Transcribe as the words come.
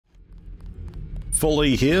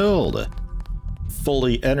fully healed.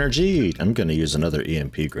 Fully energied. I'm gonna use another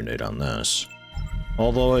EMP grenade on this.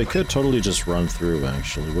 Although I could totally just run through,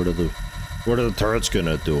 actually. What are the turrets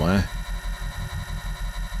gonna do, eh?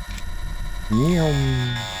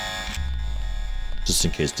 Just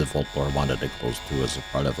in case the vault door wanted to close through as a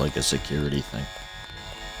part of like a security thing.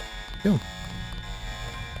 Yo.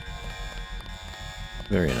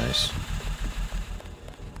 Very nice.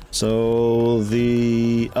 So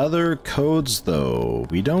the other codes though,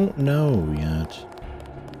 we don't know yet.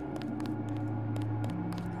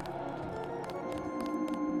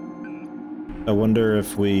 I wonder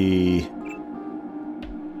if we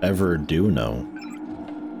ever do know.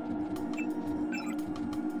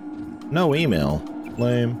 No email.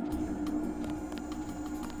 Lame.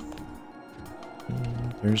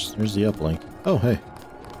 There's the uplink. Oh, hey.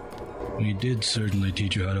 We did certainly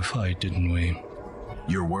teach you how to fight, didn't we?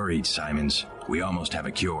 You're worried, Simons. We almost have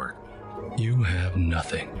a cure. You have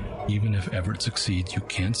nothing. Even if Everett succeeds, you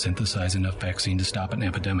can't synthesize enough vaccine to stop an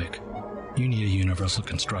epidemic. You need a universal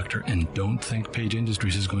constructor, and don't think Page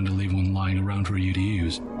Industries is going to leave one lying around for you to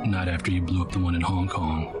use. Not after you blew up the one in Hong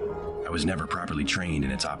Kong. I was never properly trained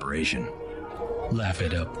in its operation. Laugh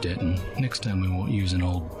it up, Denton. Next time we won't use an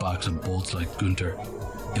old box of bolts like Gunter.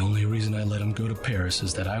 The only reason I let him go to Paris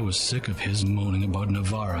is that I was sick of his moaning about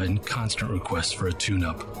Navarra and constant requests for a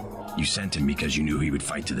tune-up. You sent him because you knew he would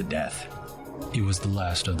fight to the death. He was the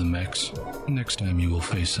last of the mechs. Next time you will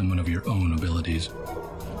face someone of your own abilities.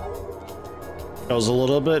 I was a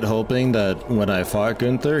little bit hoping that when I fought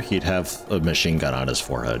Gunther, he'd have a machine gun on his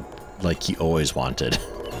forehead, like he always wanted.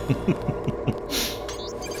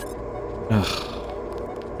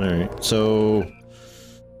 Alright, so...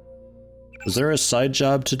 is there a side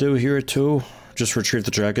job to do here too? Just retrieve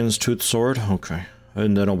the dragon's tooth sword? Okay.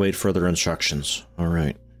 And then I'll wait further instructions.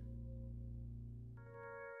 Alright.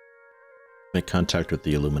 Make contact with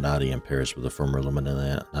the Illuminati in Paris, where the former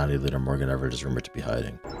Illuminati leader Morgan Everett is rumored to be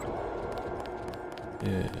hiding.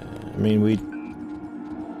 Yeah, I mean,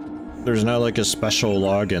 there's not like a special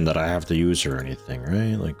login that I have to use or anything,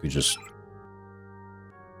 right? Like, we just...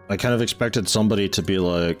 I kind of expected somebody to be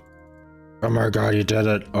like, oh my god, you did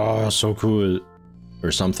it, oh, so cool,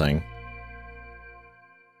 or something.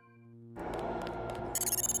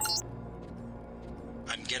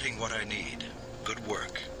 I'm getting what I need. Good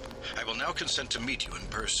work. I will now consent to meet you in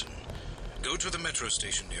person. Go to the metro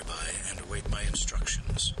station nearby and await my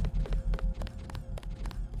instructions.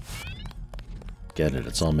 Get it,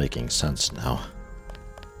 it's all making sense now.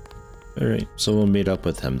 Alright, so we'll meet up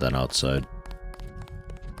with him then outside.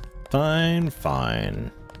 Fine,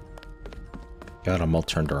 fine. Got him all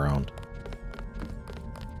turned around.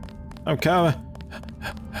 I'm coming.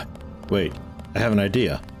 Wait, I have an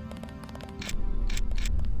idea.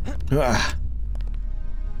 Ah.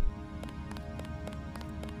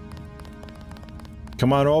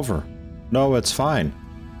 Come on over. No, it's fine.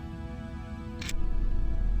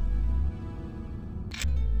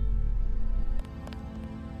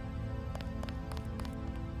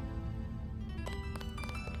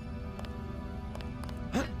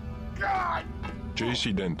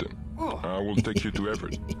 JC Denton, I will take you to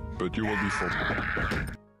Everett, but you will be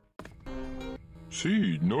forbidden.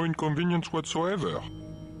 See, no inconvenience whatsoever.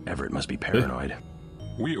 Everett must be paranoid.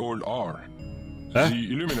 We all are. Huh?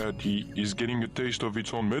 The Illuminati is getting a taste of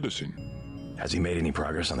its own medicine. Has he made any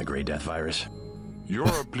progress on the Grey Death virus? Your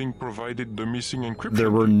uplink provided the missing encryption.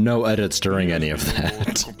 There were no edits during any of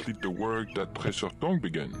that. To complete the work that Professor Tong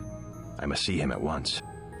began. I must see him at once.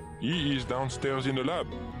 He is downstairs in the lab.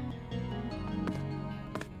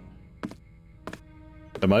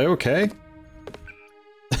 Am I okay?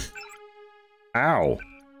 Ow.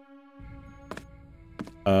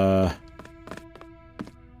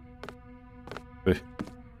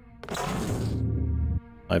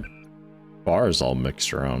 My bar is all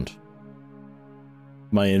mixed around.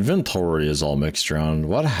 My inventory is all mixed around.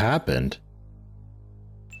 What happened?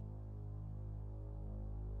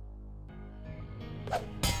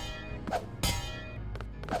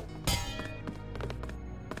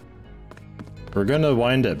 We're gonna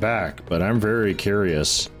wind it back, but I'm very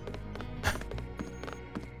curious.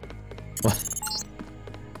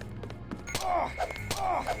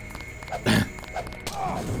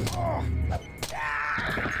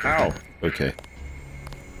 Ow! Okay.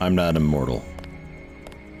 I'm not immortal.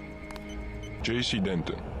 JC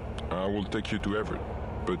Denton, I will take you to Everett,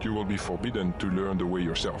 but you will be forbidden to learn the way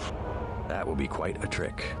yourself. That will be quite a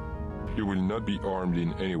trick. You will not be armed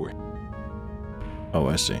in any way. Oh,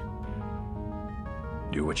 I see.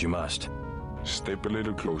 Do what you must. Step a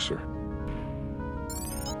little closer.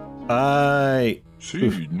 I...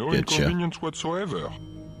 See, no inconvenience whatsoever.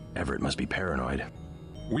 Everett must be paranoid.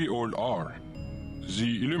 We all are.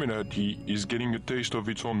 The Illuminati is getting a taste of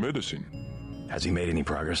its own medicine. Has he made any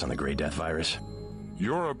progress on the Grey Death virus?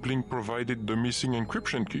 Your uplink provided the missing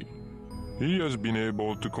encryption key. He has been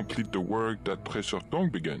able to complete the work that Professor Tong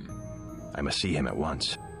began. I must see him at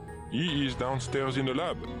once. He is downstairs in the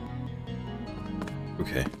lab.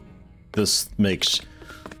 Okay. This makes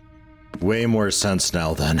way more sense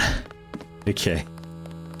now then. Okay.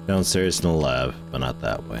 Downstairs in the lab, but not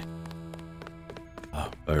that way. Oh,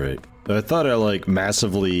 alright. I thought I, like,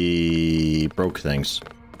 massively broke things.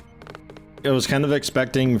 I was kind of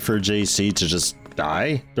expecting for JC to just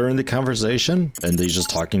die during the conversation, and he's just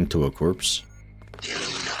talking to a corpse. The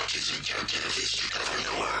Illuminati's objective is to govern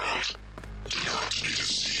the world. Do not be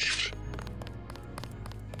deceived.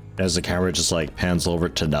 As the camera just, like, pans over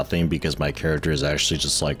to nothing because my character is actually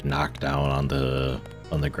just, like, knocked down on the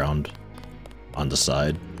ground on the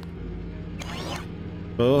side.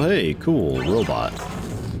 Oh, hey, cool, robot.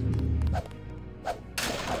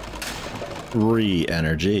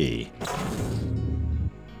 Re-energy.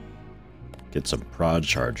 Get some prod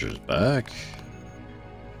chargers back.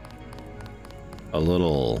 A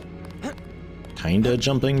little kinda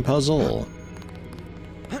jumping puzzle.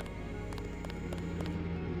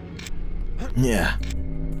 Yeah.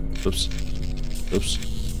 Oops. Oops.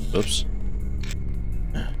 Oops.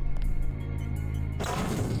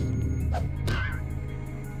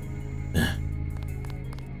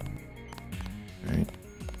 Alright.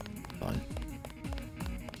 Fine.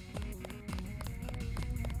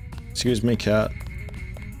 Excuse me, cat.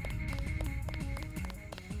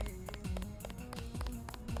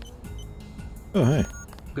 Oh, hey.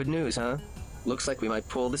 Good news, huh? Looks like we might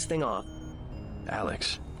pull this thing off.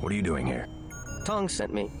 Alex, what are you doing here? Tong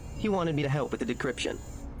sent me. He wanted me to help with the decryption.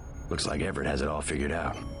 Looks like Everett has it all figured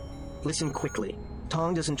out. Listen quickly.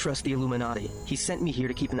 Tong doesn't trust the Illuminati. He sent me here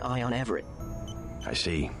to keep an eye on Everett. I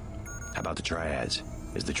see. How about the triads?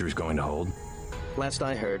 Is the truce going to hold? Last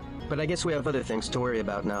I heard. But I guess we have other things to worry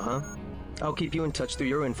about now, huh? I'll keep you in touch through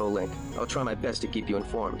your info link. I'll try my best to keep you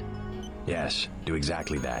informed. Yes, do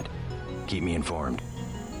exactly that. Keep me informed.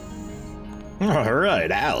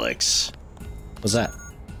 Alright, Alex. What's that?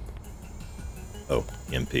 Oh,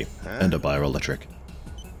 EMP. And a bioelectric.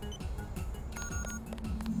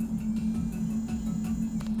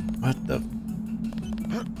 What the?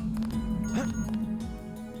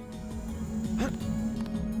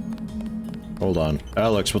 Hold on.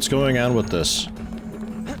 Alex, what's going on with this?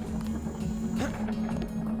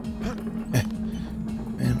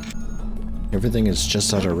 Man. Everything is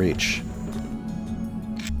just out of reach.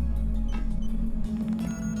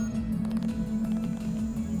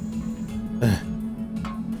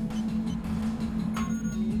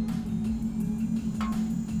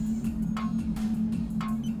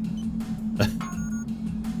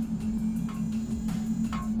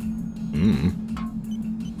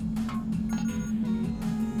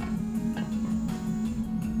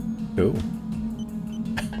 Cool.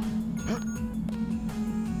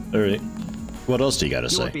 Alright. What else do you gotta You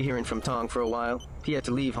say? won't be hearing from Tong for a while. He had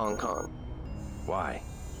to leave Hong Kong. Why?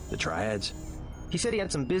 The triads? He said he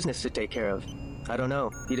had some business to take care of. I don't know.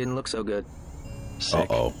 He didn't look so good. Sick.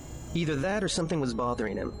 Uh-oh. Either that or something was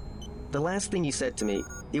bothering him. The last thing he said to me,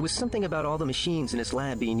 it was something about all the machines in his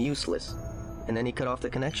lab being useless. And then he cut off the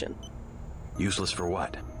connection. Useless for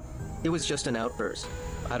what? It was just an outburst.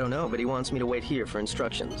 I don't know, but he wants me to wait here for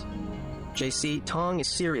instructions. JC, Tong is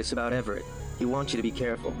serious about Everett. He wants you to be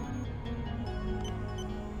careful.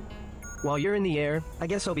 While you're in the air, I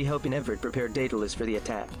guess I'll be helping Everett prepare Daedalus for the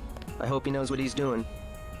attack. I hope he knows what he's doing.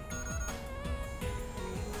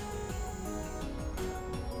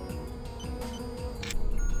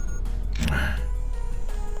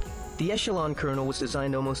 The Echelon kernel was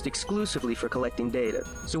designed almost exclusively for collecting data,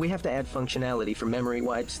 so we have to add functionality for memory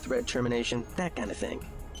wipes, thread termination, that kind of thing.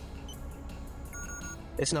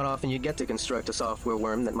 It's not often you get to construct a software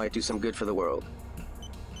worm that might do some good for the world.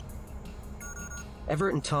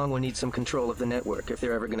 Everett and Tong will need some control of the network if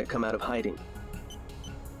they're ever going to come out of hiding.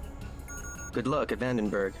 Good luck at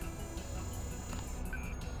Vandenberg.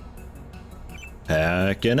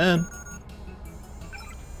 Hacking in.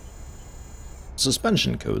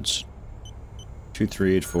 Suspension codes.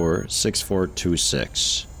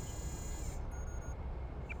 2384-6426.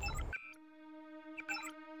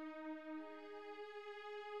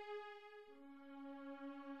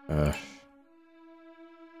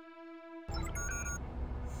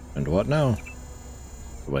 And what now?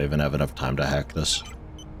 Do I even have enough time to hack this?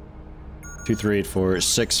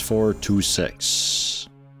 2384-6426.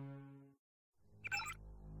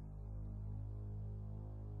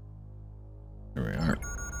 Here we are.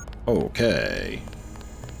 Okay.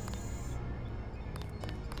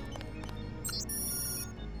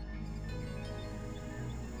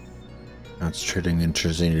 Concentrating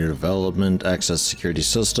interest in your development, access security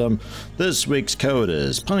system. This week's code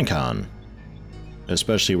is Puncon.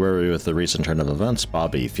 Especially wary with the recent turn of events,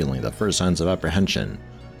 Bobby feeling the first signs of apprehension,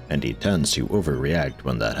 and he tends to overreact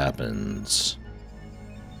when that happens.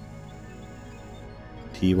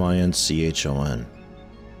 Tynchon.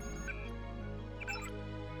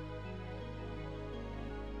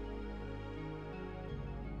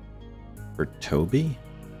 For Toby?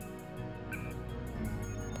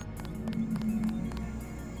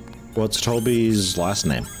 What's Toby's last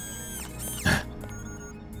name?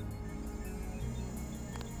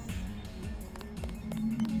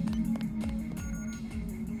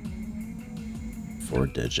 4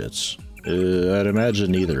 digits. I'd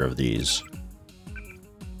imagine neither of these.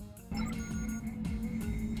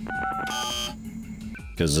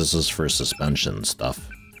 Because this is for suspension stuff.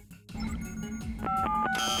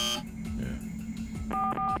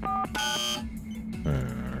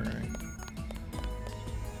 Alright.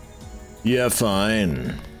 Yeah,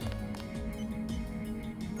 fine.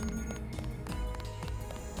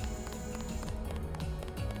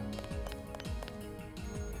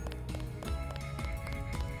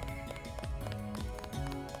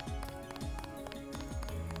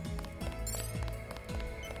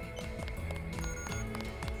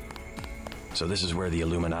 So this is where the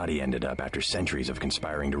Illuminati ended up after centuries of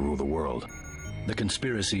conspiring to rule the world. The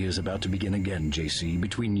conspiracy is about to begin again, JC,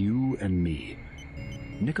 between you and me.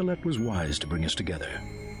 Nicolette was wise to bring us together.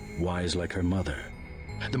 Wise like her mother.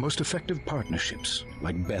 The most effective partnerships,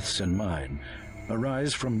 like Beth's and mine,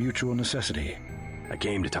 arise from mutual necessity. I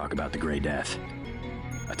came to talk about the Grey Death.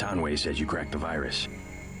 Atanwe says you cracked the virus.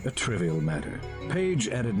 A trivial matter. Page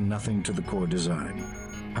added nothing to the core design.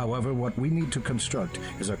 However, what we need to construct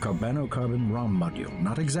is a carbano-carbon ROM module,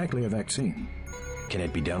 not exactly a vaccine. Can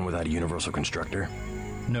it be done without a universal constructor?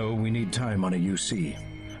 No, we need time on a UC.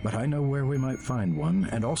 But I know where we might find one,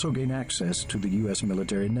 and also gain access to the U.S.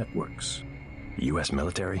 military networks. The U.S.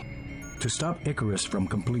 military? To stop Icarus from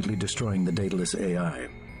completely destroying the Daedalus AI.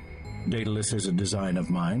 Daedalus is a design of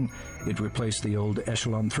mine. It replaced the old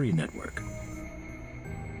Echelon 3 network.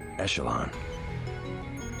 Echelon?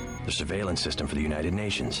 The surveillance system for the United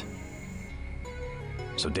Nations.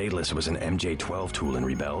 So Daedalus was an MJ-12 tool and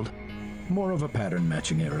rebelled? More of a pattern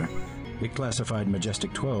matching error. It classified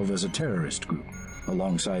Majestic 12 as a terrorist group,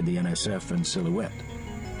 alongside the NSF and Silhouette.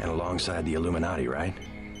 And alongside the Illuminati, right?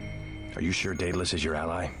 Are you sure Daedalus is your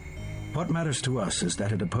ally? What matters to us is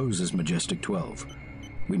that it opposes Majestic 12.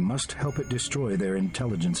 We must help it destroy their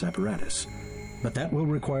intelligence apparatus. But that will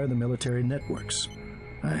require the military networks.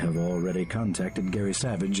 I have already contacted Gary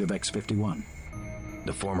Savage of X-51.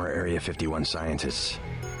 The former Area 51 scientists,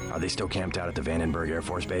 are they still camped out at the Vandenberg Air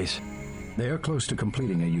Force Base? They are close to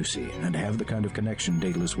completing a UC and have the kind of connection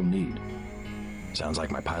Daedalus will need. Sounds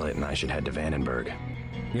like my pilot and I should head to Vandenberg.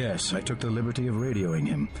 Yes, I took the liberty of radioing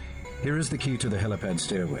him. Here is the key to the helipad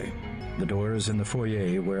stairway. The door is in the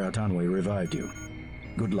foyer where Atanwe revived you.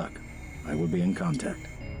 Good luck. I will be in contact.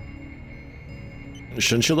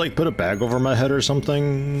 Shouldn't you, like, put a bag over my head or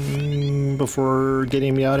something before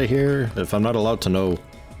getting me out of here? If I'm not allowed to know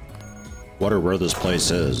what or where this place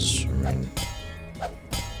is. I mean...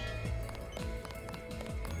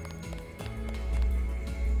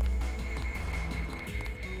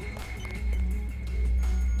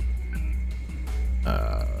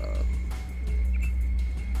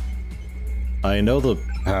 I know the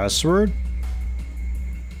password,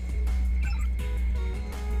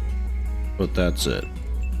 but that's it.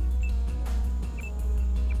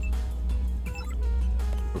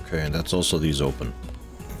 Okay, and that's also these open.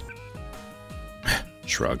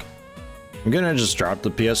 Shrug. I'm gonna just drop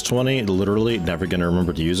the PS20, literally never gonna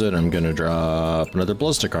remember to use it. I'm gonna drop another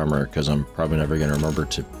ballistic armor, because I'm probably never gonna remember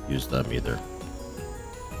to use them either.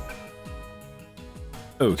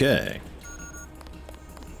 Okay.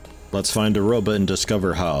 Let's find a robot and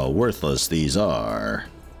discover how worthless these are.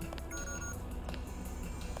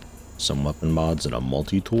 Some weapon mods and a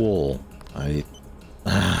multi-tool. I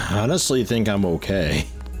honestly think I'm okay.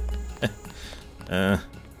 I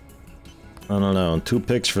don't know. 2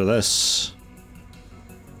 picks for this.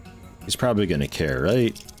 He's probably gonna care,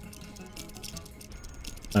 right?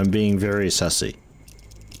 I'm being very sussy.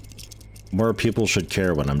 More people should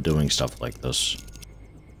care when I'm doing stuff like this.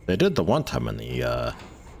 They did the one time in the,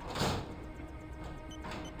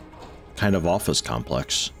 kind of office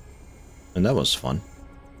complex. And that was fun.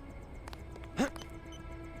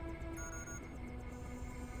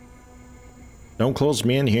 Don't close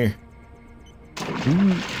me in here.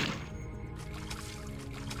 I'm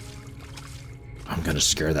gonna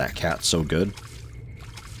scare that cat so good.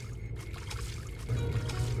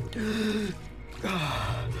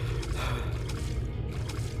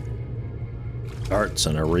 darts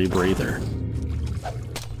and a rebreather.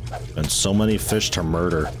 And so many fish to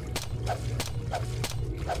murder.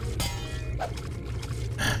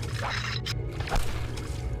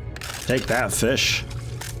 Take that, fish.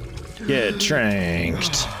 Get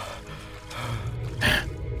tranked.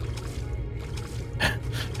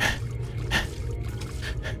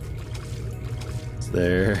 Is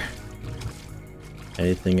there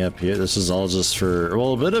anything up here? This is all just for,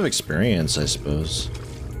 well, a bit of experience, I suppose.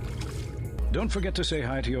 Don't forget to say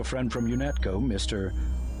hi to your friend from UNATCO, Mr.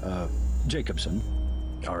 Jacobson.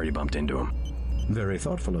 Already bumped into him. Very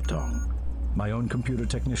thoughtful of Tong. My own computer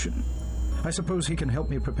technician. I suppose he can help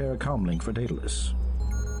me prepare a comlink for Daedalus.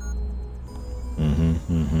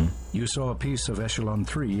 You saw a piece of Echelon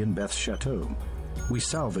 3 in Beth's chateau. We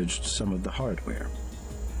salvaged some of the hardware.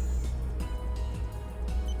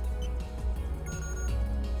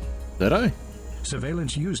 Did I?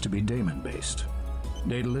 Surveillance used to be daemon-based.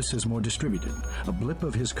 Daedalus is more distributed. A blip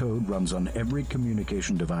of his code runs on every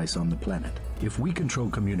communication device on the planet. If we control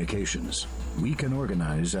communications, we can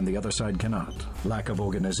organize and the other side cannot. Lack of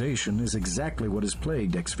organization is exactly what has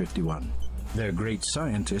plagued X-51. They're great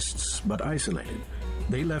scientists, but isolated.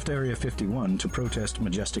 They left Area 51 to protest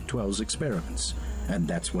Majestic 12's experiments, and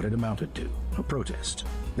that's what it amounted to, a protest.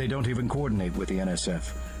 They don't even coordinate with the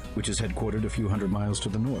NSF, which is headquartered a few hundred miles to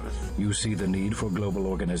the north. You see the need for global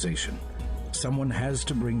organization. Someone has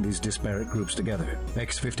to bring these disparate groups together.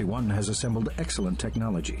 X-51 has assembled excellent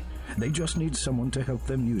technology. They just need someone to help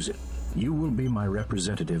them use it. You will be my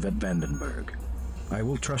representative at Vandenberg. I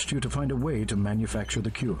will trust you to find a way to manufacture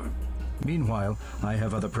the cure. Meanwhile, I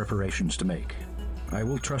have other preparations to make. I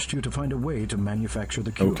will trust you to find a way to manufacture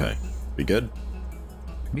the cure. Okay. We good?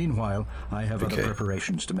 Meanwhile, I have other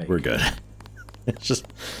preparations to make. We're good. It's just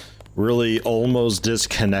really almost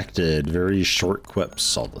disconnected, very short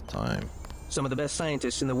quips all the time. Some of the best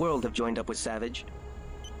scientists in the world have joined up with Savage.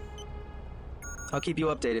 I'll keep you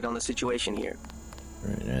updated on the situation here.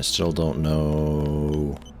 Right, I still don't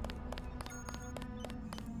know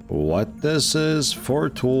what this is. 4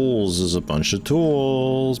 tools is a bunch of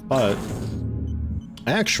tools, but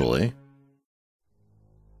actually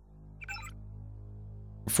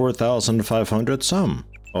 4,500 some.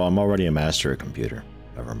 Oh, I'm already a master at computer.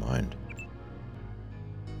 Never mind.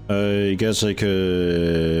 I guess I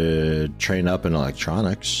could train up in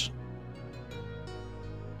electronics.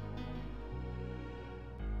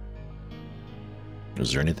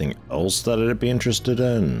 Is there anything else that I'd be interested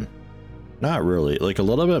in? Not really. Like a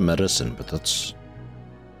little bit of medicine, but that's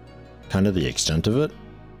kind of the extent of it.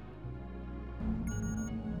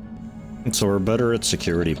 And so we're better at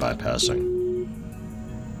security bypassing.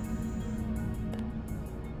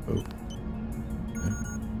 Oh.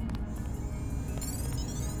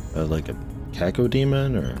 Like a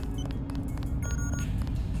cacodemon or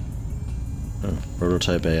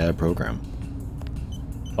prototype AI program.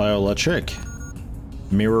 Bioelectric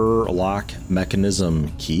mirror lock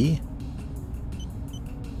mechanism key.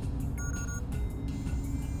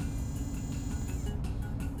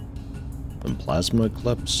 And plasma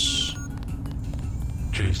eclipse.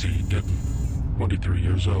 J.C. Denton, 23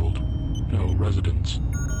 years old. No residence.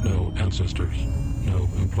 No ancestors. No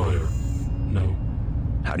employer. No.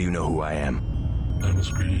 How do you know who I am? I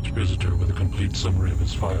must greet each visitor with a complete summary of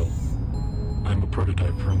his file. I'm a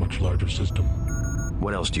prototype for a much larger system.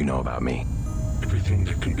 What else do you know about me? Everything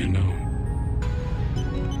that can be known.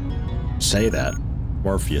 Say that.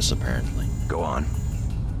 Morpheus, apparently. Go on.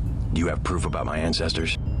 Do you have proof about my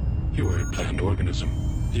ancestors? You are a planned organism,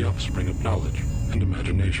 the offspring of knowledge and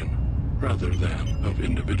imagination, rather than of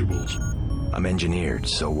individuals. I'm engineered,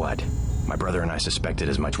 so what? My brother and I suspected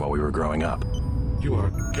as much while we were growing up. You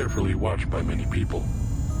are carefully watched by many people.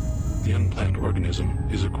 The unplanned organism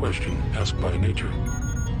is a question asked by nature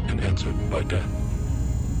and answered by death.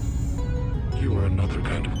 You are another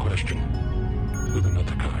kind of question with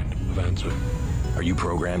another kind of answer. Are you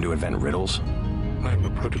programmed to invent riddles? I am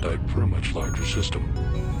a prototype for a much larger system.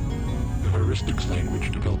 The heuristics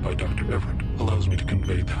language developed by Dr. Everett allows me to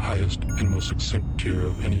convey the highest and most succinct tier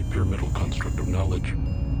of any pyramidal construct of knowledge.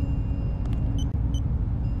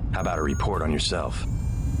 How about a report on yourself?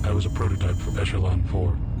 I was a prototype for Echelon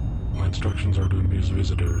 4. My instructions are to amuse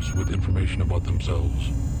visitors with information about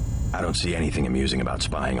themselves. I don't see anything amusing about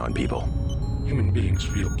spying on people. Human beings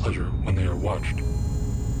feel pleasure when they are watched.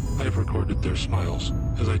 I have recorded their smiles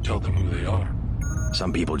as I tell them who they are.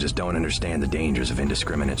 Some people just don't understand the dangers of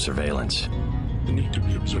indiscriminate surveillance. The need to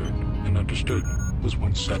be observed and understood was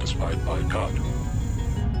once satisfied by God.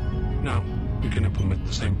 Now, we can implement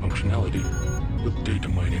the same functionality with data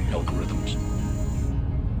mining algorithms.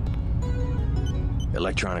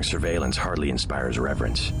 Electronic surveillance hardly inspires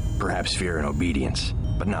reverence. Perhaps fear and obedience,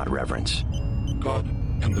 but not reverence. God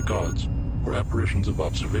and the gods were apparitions of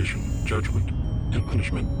observation, judgment, and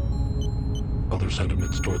punishment. Other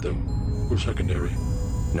sentiments toward them were secondary.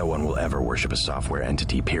 No one will ever worship a software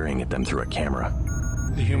entity peering at them through a camera.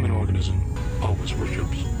 The human organism always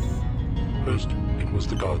worships. First, it was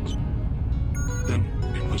the gods. Then,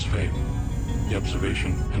 it was fame, the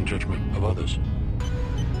observation and judgment of others.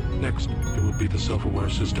 Next, it will be the self-aware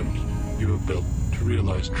systems you have built to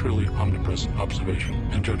realize truly omnipresent observation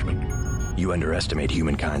and judgment. You underestimate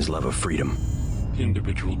humankind's love of freedom. The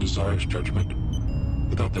individual desires judgment.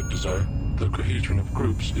 Without that desire, the cohesion of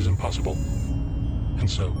groups is impossible. And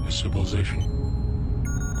so is civilization.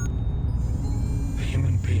 The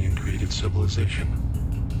human being created civilization,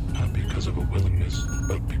 not because of a willingness,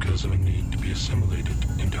 but because of a need to be assimilated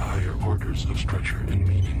into higher orders of structure and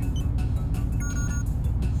meaning.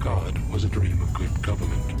 God was a dream of good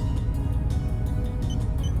government.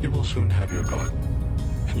 You will soon have your God,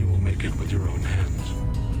 and you will make it with your own hands.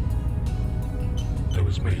 I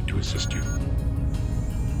was made to assist you.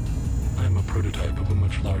 I am a prototype of a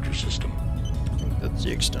much larger system. I think that's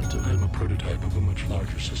the extent of it. I am a prototype of a much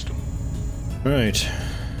larger system. Right.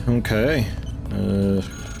 Okay.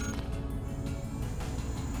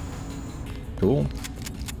 Cool.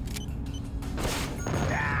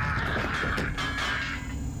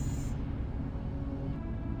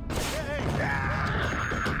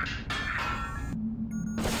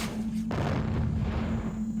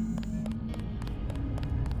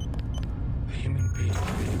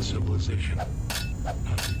 Not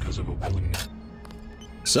because of a willingness.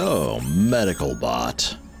 So, medical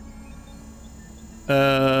bot.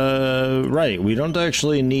 Right, we don't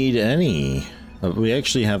actually need any. We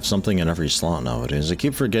actually have something in every slot nowadays. I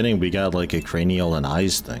keep forgetting we got like a cranial and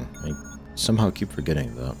eyes thing. I somehow keep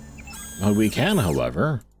forgetting that. We can,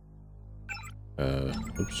 however.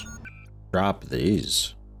 Oops. Drop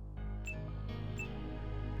these.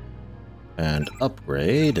 And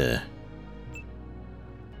upgrade.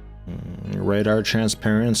 Radar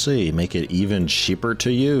transparency, make it even cheaper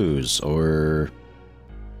to use, or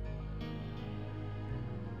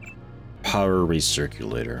power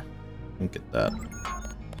recirculator. Look at that.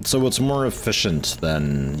 So it's more efficient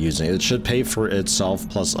than using it. It should pay for itself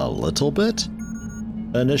plus a little bit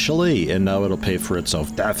initially, and now it'll pay for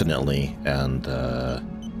itself definitely, and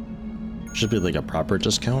should be like a proper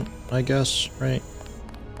discount, I guess, right?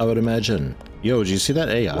 I would imagine. Yo, did you see that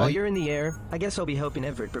AI? While you're in the air, I guess I'll be helping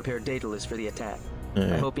Everett prepare Daedalus for the attack.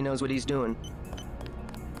 I hope he knows what he's doing.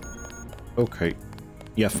 Okay.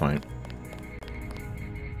 Yeah, fine.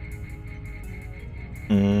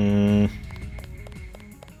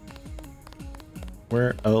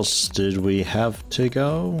 Where else did we have to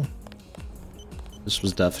go? This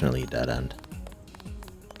was definitely dead end.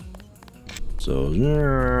 So,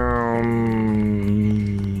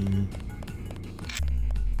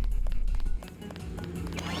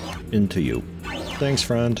 into you. Thanks,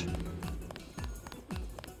 friend.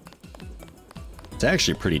 It's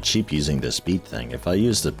actually pretty cheap using the speed thing. If I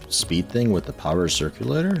use the speed thing with the power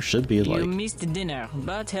circulator, should be like... You missed dinner,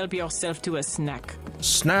 but help yourself to a snack.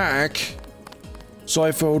 Snack?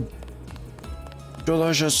 Soy food.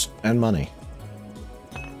 Delicious. And money.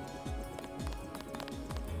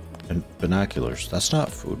 And binoculars. That's not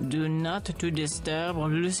food. Do not to disturb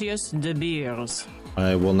Lucius de Beers.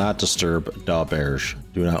 I will not disturb Dauberge.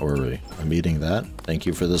 Do not worry. I'm eating that. Thank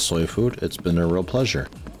you for the soy food. It's been a real pleasure.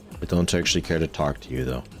 I don't actually care to talk to you,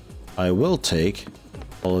 though. I will take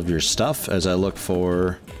all of your stuff as I look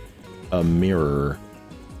for a mirror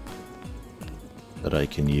that I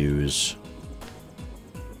can use.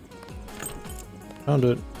 Found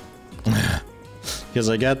it. Because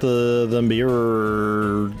I got the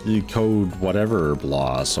mirror the code whatever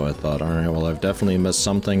blah, so I thought, alright, well, I've definitely missed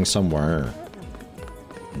something somewhere.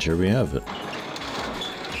 And here we have it.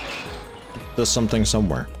 There's something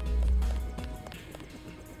somewhere.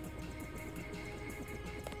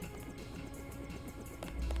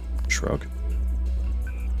 Shrug.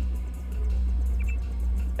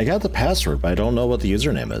 I got the password, but I don't know what the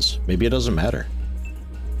username is. Maybe it doesn't matter.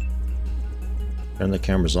 Turn the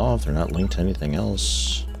cameras off, they're not linked to anything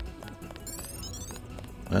else.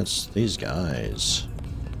 That's these guys.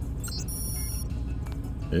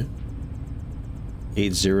 Eh?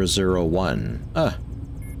 8001. Ah.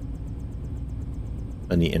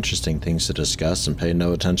 Any interesting things to discuss, and pay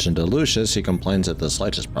no attention to Lucius. He complains at the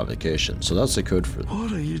slightest provocation. So that's the code for...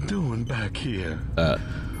 What are you doing back here?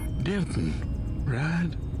 Denton,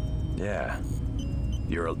 right? Yeah.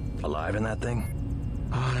 You're alive in that thing?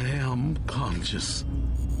 I am conscious.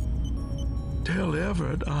 Tell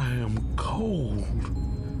Everett I am cold.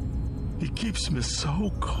 He keeps me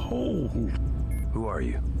so cold. Who are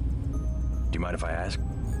you? Do you mind if I ask?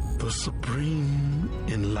 The Supreme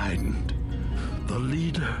Enlightened. The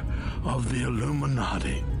leader of the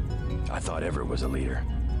Illuminati. I thought Everett was a leader.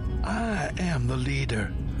 I am the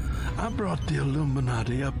leader. I brought the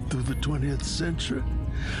Illuminati up through the 20th century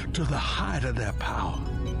to the height of their power.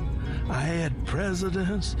 I had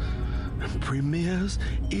presidents and premiers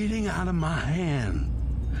eating out of my hand.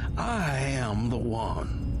 I am the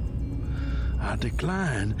one. Our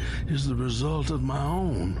decline is the result of my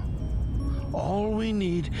own. All we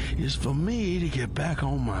need is for me to get back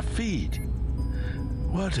on my feet.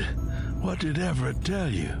 What did Everett tell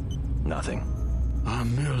you? Nothing. I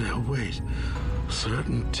merely await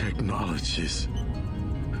certain technologies.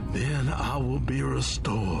 Then I will be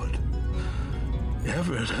restored.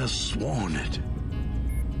 Everett has sworn it.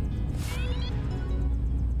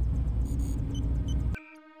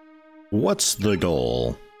 What's the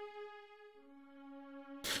goal?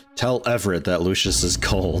 Tell Everett that Lucius is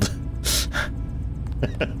cold.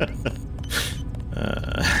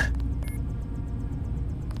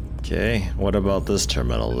 Okay, what about this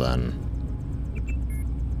terminal then?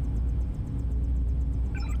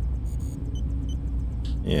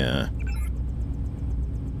 Yeah.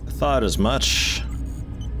 I thought as much.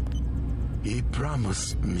 He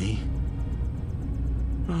promised me.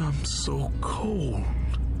 I'm so cold.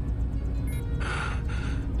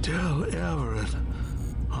 Tell Everett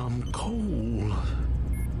I'm cold.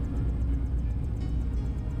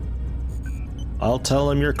 I'll tell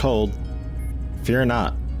him you're cold. Fear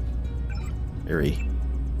not. Very,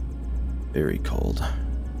 very cold.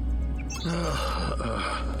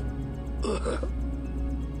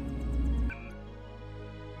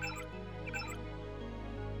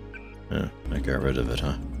 Yeah, I got rid of it,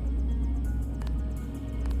 huh?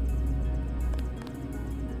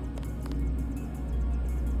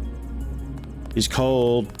 He's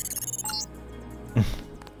cold.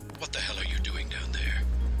 What the hell are you doing down there?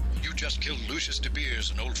 You just killed Lucius De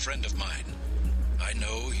Beers, an old friend of mine. I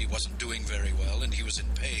know he wasn't doing very well and he was in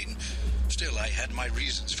pain. Still, I had my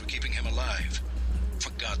reasons for keeping him alive.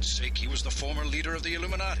 For God's sake, he was the former leader of the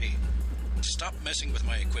Illuminati. Stop messing with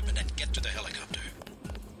my equipment and get to the helicopter.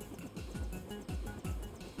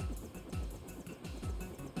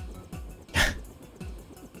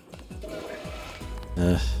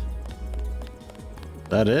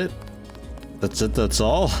 That it? That's it, that's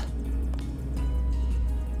all?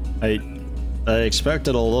 I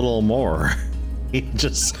expected a little more. He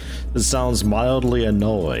just sounds mildly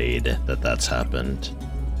annoyed that that's happened.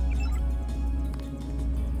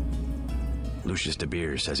 Lucius De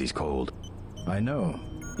Beers says he's cold. I know.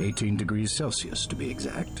 18 degrees Celsius, to be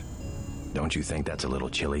exact. Don't you think that's a little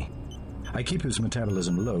chilly? I keep his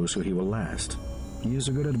metabolism low so he will last. He is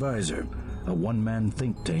a good advisor. A one-man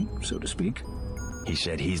think tank, so to speak. He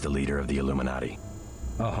said he's the leader of the Illuminati.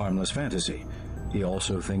 A harmless fantasy. He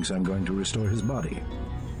also thinks I'm going to restore his body.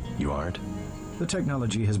 You aren't? The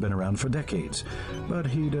technology has been around for decades, but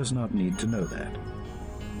he does not need to know that.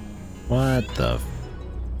 What the f—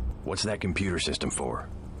 What's that computer system for?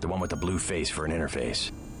 The one with the blue face for an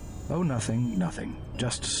interface? Oh, nothing, nothing.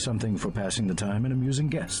 Just something for passing the time and amusing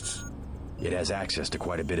guests. It has access to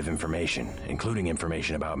quite a bit of information, including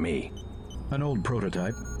information about me. An old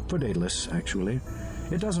prototype, for Daedalus, actually.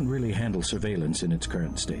 It doesn't really handle surveillance in its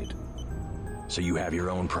current state. So you have your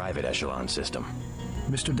own private echelon system?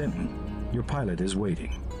 Mr. Denton, your pilot is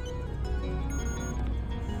waiting.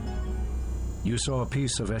 You saw a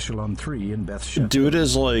piece of Echelon 3 in Beth Shep. Dude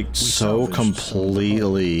is like so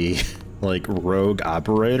completely like rogue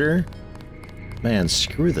operator. Man,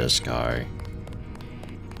 screw this guy.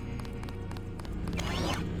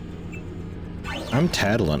 I'm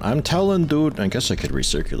tattling. I'm telling dude, I guess I could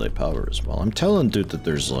recirculate power as well. I'm telling dude that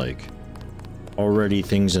there's like already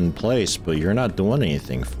things in place, but you're not doing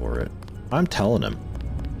anything for it. I'm telling him.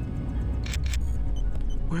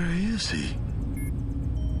 Where is he?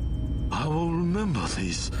 I will remember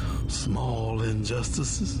these small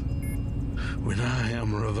injustices. When I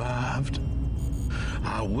am revived,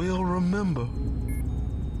 I will remember.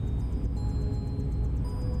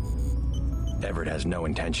 Everett has no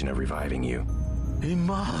intention of reviving you. He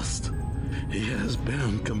must. He has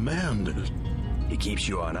been commanded. He keeps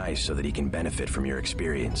you on ice so that he can benefit from your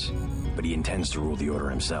experience, but he intends to rule the Order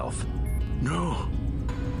himself. No.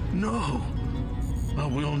 No. I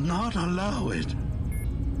will not allow it.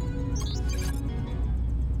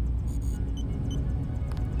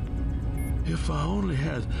 If I only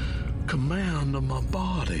had command of my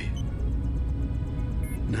body.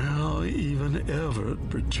 Now even Everett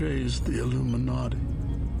betrays the Illuminati.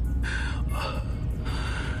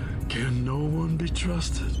 Can no one be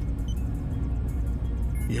trusted?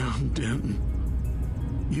 Young Denton,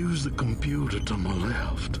 use the computer to my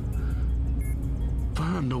left.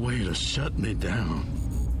 Find a way to shut me down.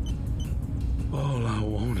 All I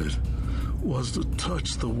wanted was to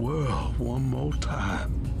touch the world one more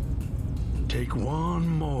time. Take one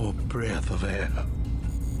more breath of air.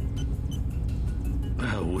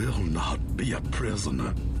 I will not be a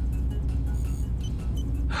prisoner.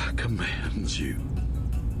 I command you.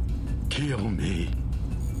 Kill me.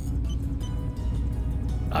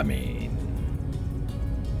 I mean,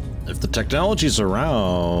 if the technology's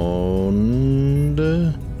around,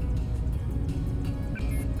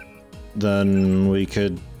 then we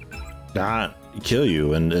could not kill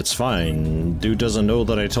you and it's fine. Dude doesn't know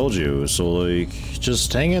that I told you, so like,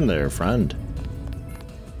 just hang in there, friend.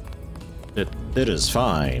 It is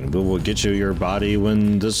fine. We will get you your body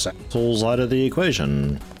when this asshole's out of the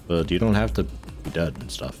equation, but you don't have to be dead and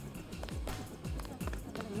stuff.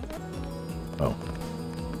 Oh.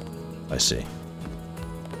 I see.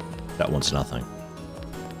 That one's nothing.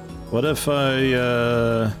 What if I,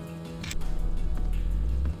 Oh.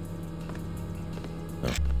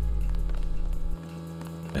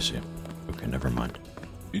 I see. Okay, never mind.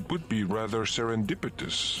 It would be rather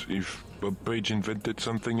serendipitous if Bob Page invented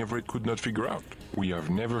something Everett could not figure out. We have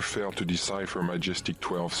never failed to decipher Majestic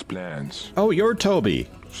 12's plans. Oh, you're Toby.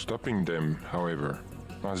 Stopping them, however,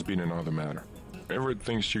 has been another matter. Everett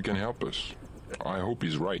thinks you can help us. I hope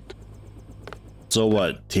he's right. So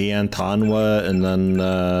what? Tian Tanwa and then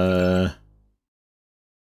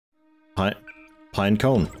Pine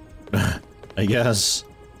Cone. I guess.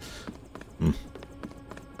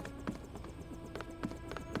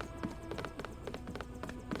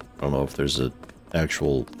 I don't know if there's an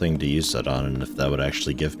actual thing to use that on and if that would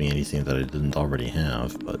actually give me anything that I didn't already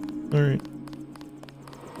have, but alright.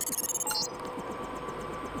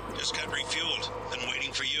 Just got refueled. Been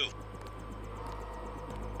waiting for you.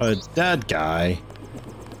 That guy.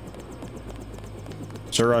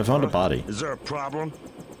 Sir, I found a body. Is there a problem?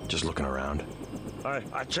 Just looking around.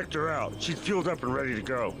 I checked her out. She's fueled up and ready to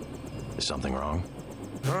go. Is something wrong?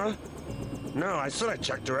 Huh? No, I said I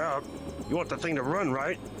checked her out. You want the thing to run,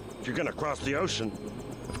 right? If you're gonna cross the ocean.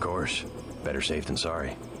 Of course. Better safe than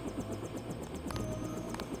sorry.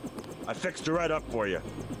 I fixed her right up for you.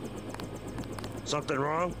 Something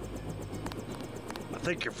wrong? I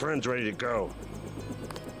think your friend's ready to go.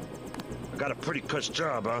 I got a pretty cush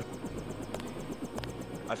job, huh?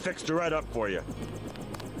 I fixed her right up for you.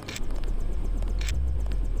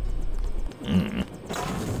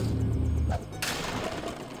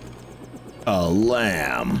 A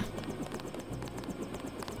lamb.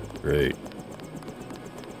 Great.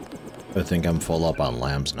 I think I'm full up on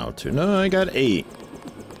lambs now too. No, I got 8.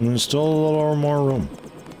 And there's still a little more room.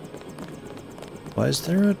 Why is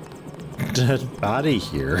there a dead body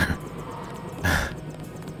here?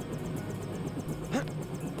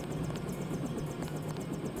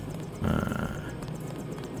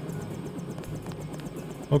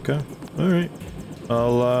 Okay. Alright.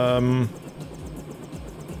 I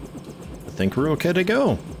think we're okay to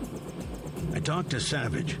go. I talked to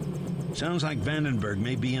Savage. Sounds like Vandenberg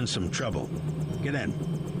may be in some trouble. Get in.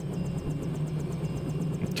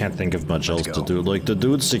 Can't think of much else to do. Like, the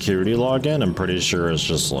dude's security login, I'm pretty sure it's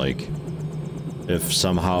just like, if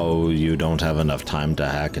somehow you don't have enough time to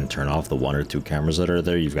hack and turn off the 1 or 2 cameras that are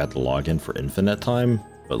there, you've got the login for infinite time.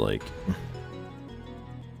 But like...